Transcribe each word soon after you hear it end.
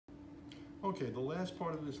Okay, the last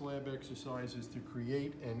part of this lab exercise is to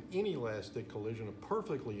create an inelastic collision, a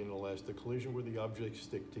perfectly inelastic collision where the objects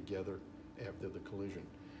stick together after the collision.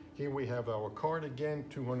 Here we have our cart again,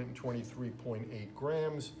 223.8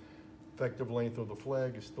 grams. Effective length of the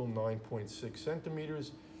flag is still 9.6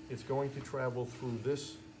 centimeters. It's going to travel through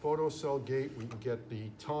this photocell gate. We can get the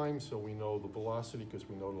time so we know the velocity because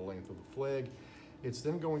we know the length of the flag. It's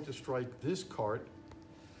then going to strike this cart,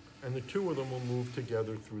 and the two of them will move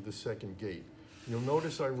together through the second gate. You'll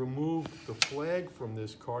notice I removed the flag from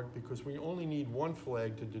this cart because we only need one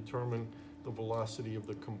flag to determine the velocity of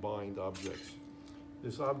the combined objects.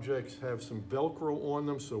 These objects have some Velcro on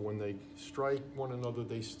them, so when they strike one another,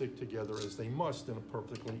 they stick together as they must in a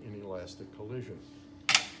perfectly inelastic collision.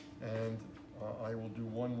 And I will do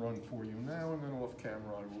one run for you now, and then off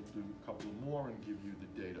camera I will do a couple more and give you the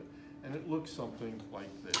data. And it looks something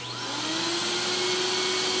like this.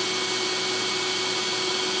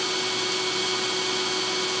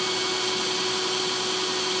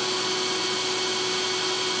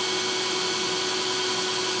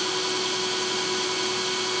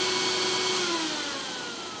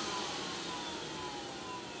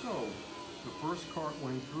 So, the first cart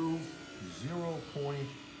went through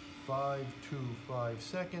 0.525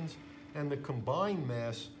 seconds, and the combined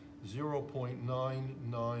mass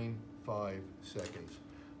 0.995 seconds.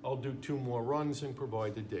 I'll do two more runs and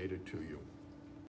provide the data to you.